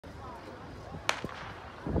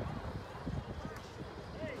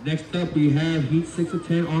Next up, we have Heat 6 of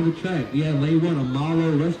 10 on the track. We have Lane 1,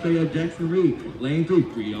 Amalo Restray of Jackson Reed. Lane 3,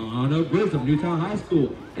 Brianna Briggs of Newtown High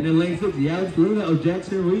School. And then Lane 6, Alex Luna of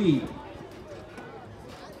Jackson Reed.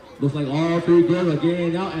 Looks like all three girls are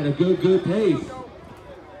getting out at a good pace.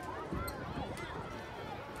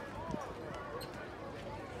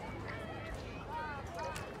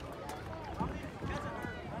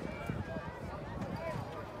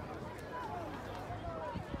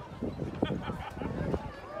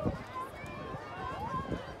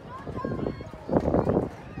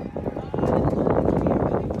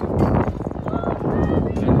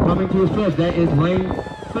 Coming to a stretch, that is Lane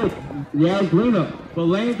 6, Alex Luna. But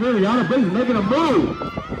Lane 3, Brianna Briggs is making a move.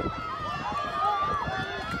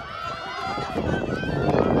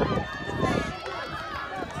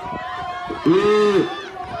 Ooh,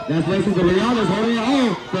 that's Lane 6 of Brianna's holding it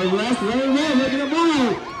on. But that's Lane 1 making a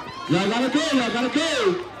move. Y'all gotta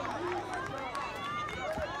go.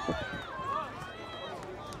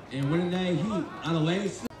 And winning that heat out of Lane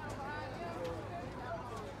 6.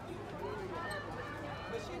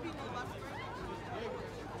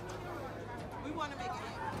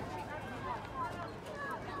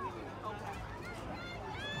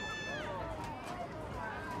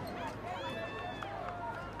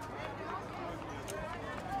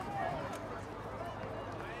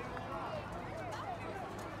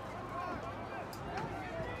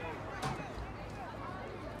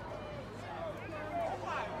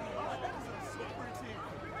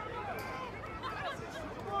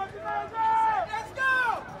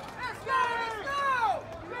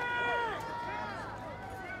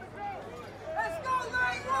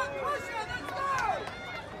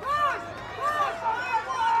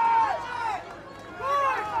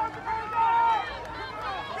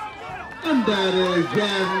 And that is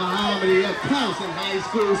Jasmine Muhammadi of Towson High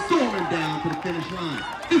School storming down to the finish line.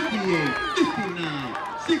 58, 59,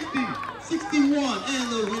 60, 61, and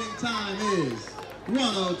the winning time is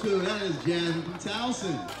 1:02. That is Jasmine from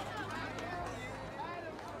Towson.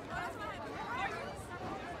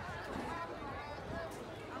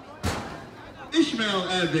 Ishmael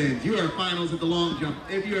Evans, you are finals at the long jump.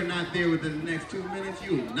 If you are not there within the next 2 minutes,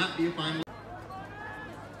 you will not be a final.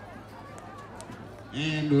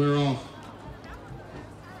 And we're off.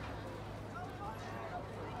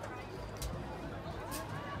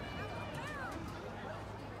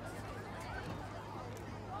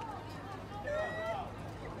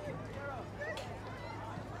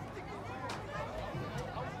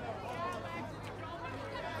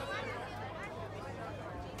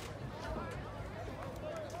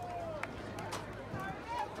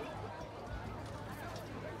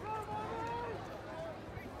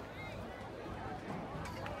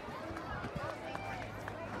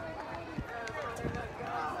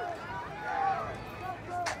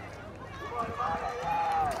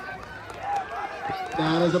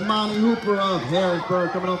 That is Amani Hooper of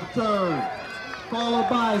Harrisburg coming off the turn. Followed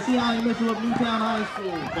by Siani Mitchell of Newtown High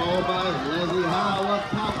School. Followed by Leslie Howell of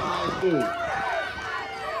Towson High School.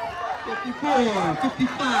 54,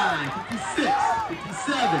 55, 56,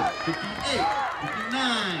 57, 58,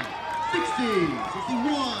 59, 60,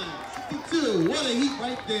 61, 62. What a heat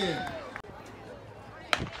right there.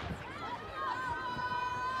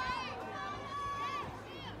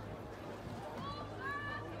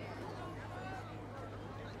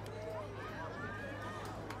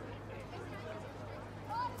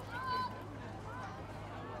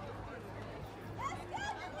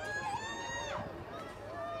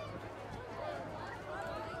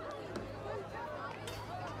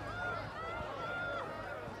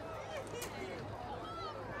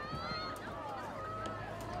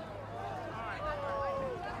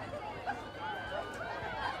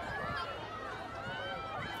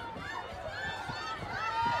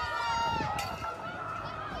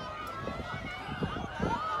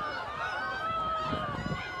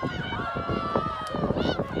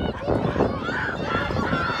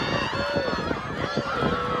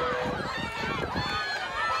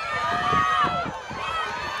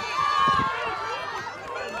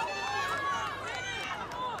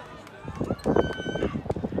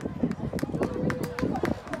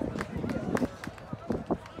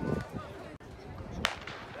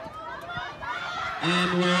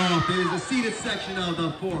 And we're off. It is the seated section of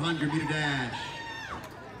the 400-meter dash.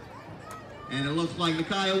 And it looks like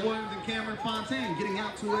Nakia Williams and Cameron Fontaine getting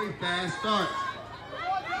out to a fast start.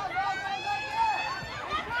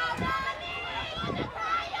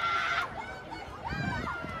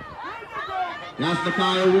 That's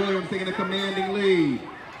Nakia Williams taking a commanding lead.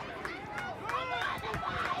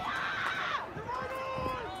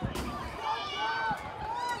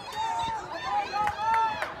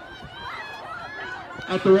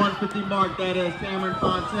 At the 150 mark, that is Cameron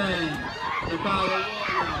Fontaine, Nakaya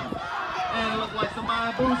Williams. And it looks like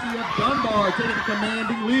Samaya Boosie of Dunbar taking the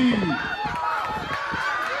commanding lead.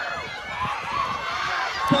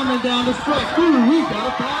 Coming down the stretch. Ooh, we got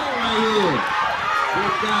a foul right here.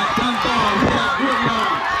 We've got Dunbar, we have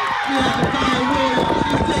Woodlawn, we have Nakaya Williams.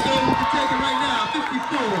 She's taking over the taking right now.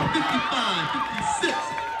 54, 55, 56,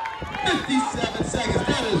 57 seconds.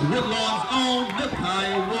 That is Woodlawn's own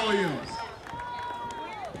Nakaya Williams.